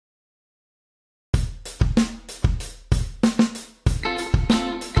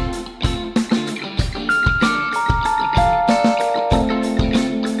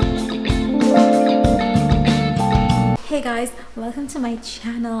guys, welcome to my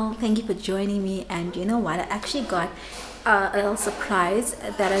channel. Thank you for joining me. And you know what, I actually got a little surprise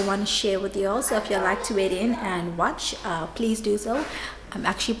that I want to share with you all. So if you'd like to wait in and watch, please do so. I'm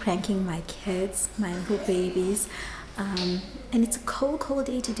actually pranking my kids, my little babies, and it's a cold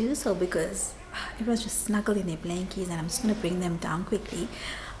day to do so because everyone's just snuggled in their blankies, and I'm just going to bring them down quickly.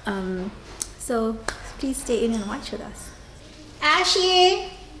 So please stay in and watch with us.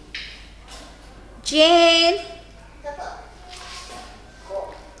 Ashy, Jane,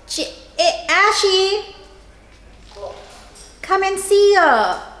 Ashy, come and see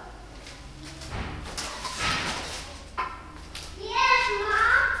her. Yes,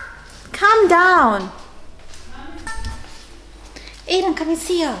 Mom. Calm down. Aiden, come and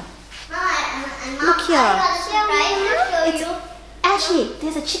see her. Look here. It's Ashley,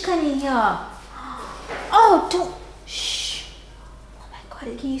 there's a chicken in here. Oh, don't. Shh. Oh my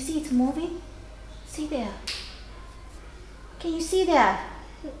God, can you see it's moving? See there. Can you see that?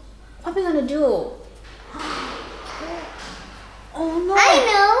 What are we gonna do? Oh no. I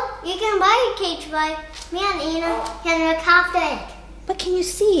know. You can buy a cage by me and Aiden can look after it. But can you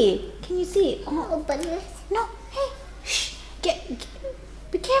see? Can you see? Oh, Open it. no. Hey. Shh.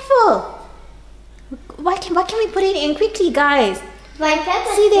 Be careful. What can we put it in quickly, guys? My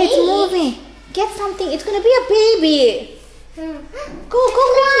pepper. See there, it's moving. Get something. It's gonna be a baby. Go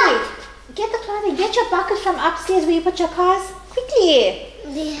quickly. Get the clothing. Get your bucket from upstairs where you put your cars. Quickly.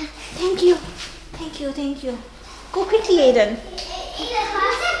 Yeah. Thank you. Go quickly, Aiden.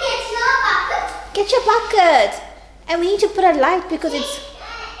 Get your bucket. And we need to put a light because it's...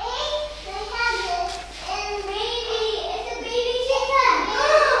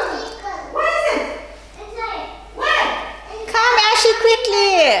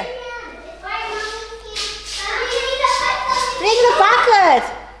 Quickly! Bring the bucket!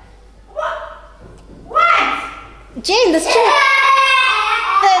 What? Jane, the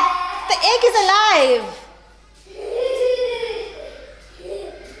egg is alive!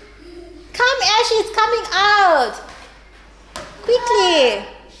 Come, Ashley, it's coming out! Quickly!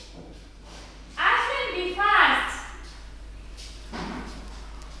 Ashley, be fast!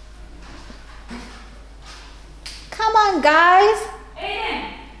 Come on, guys! Aiden!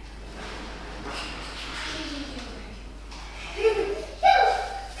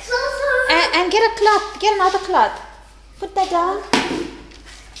 And get a cloth. Get another cloth. Put that down.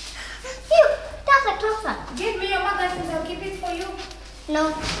 Give me your mother's and I'll keep it for you.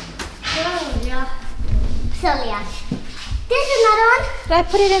 No. Silly Ash. There's another one. Right,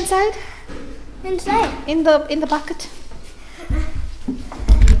 put it inside. Inside. In the bucket.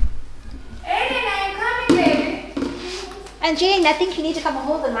 Aiden, I am coming, baby. And Jane, I think you need to come and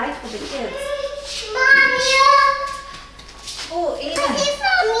hold the light for the kids. Mommy. Oh, Aiden.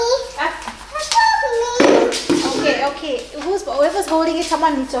 Okay. Whoever's holding it,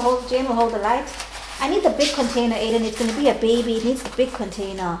 someone needs to hold. Jane will hold the light. I need the big container, Aiden. It's going to be a baby. It needs the big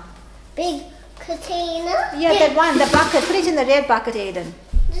container. Big container? Yeah, that one, the bucket. Put it in the red bucket, Aiden.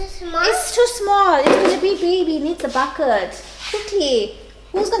 This small? It's too small. It's going to be baby. It needs a bucket. Quickly.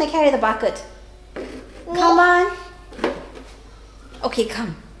 Who's going to carry the bucket? Me. Come on. Okay,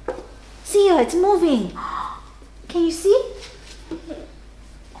 come. See her. It's moving. Can you see?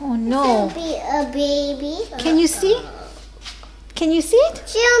 Oh no. This will be a baby. Can you see? Can you see it?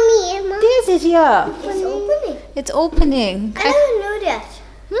 Show me, Mom. There's it here. It's opening. It's opening. I don't know that.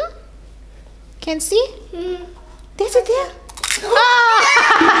 Can see? Hmm. There's it there.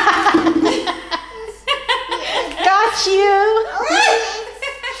 Ah! Got you.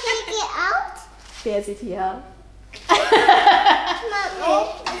 Take it out. There's it here. Mommy,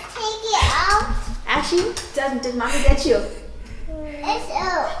 take it out. Ashley, did mommy get you? It's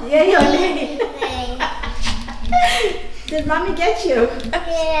out. Yeah, your lady. Did mommy get you?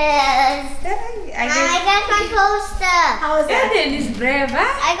 Yes. I got my poster. How was that? Aiden is brave, huh?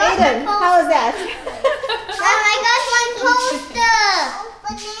 I got Aiden, my poster. how was that? Mom, I got my poster.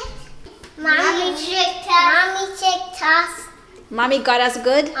 Open it. Mommy checked us. Mommy got us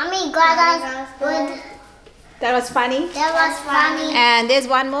good? Mommy got us good. That was funny? That was funny. And there's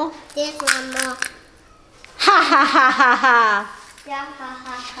one more? There's one more. Ha ha ha ha ha. Yeah, ha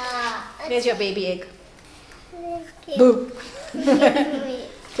ha ha. There's your baby egg. Okay. Boom.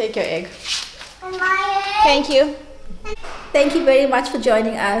 Take your egg. Thank you. Thank you very much for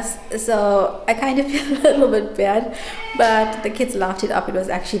joining us. So I kind of feel a little bit bad, but the kids laughed it up. It was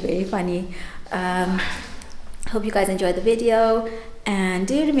actually very funny. Hope you guys enjoyed the video, and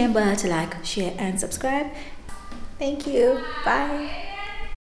do remember to like, share and subscribe. Thank you. Bye.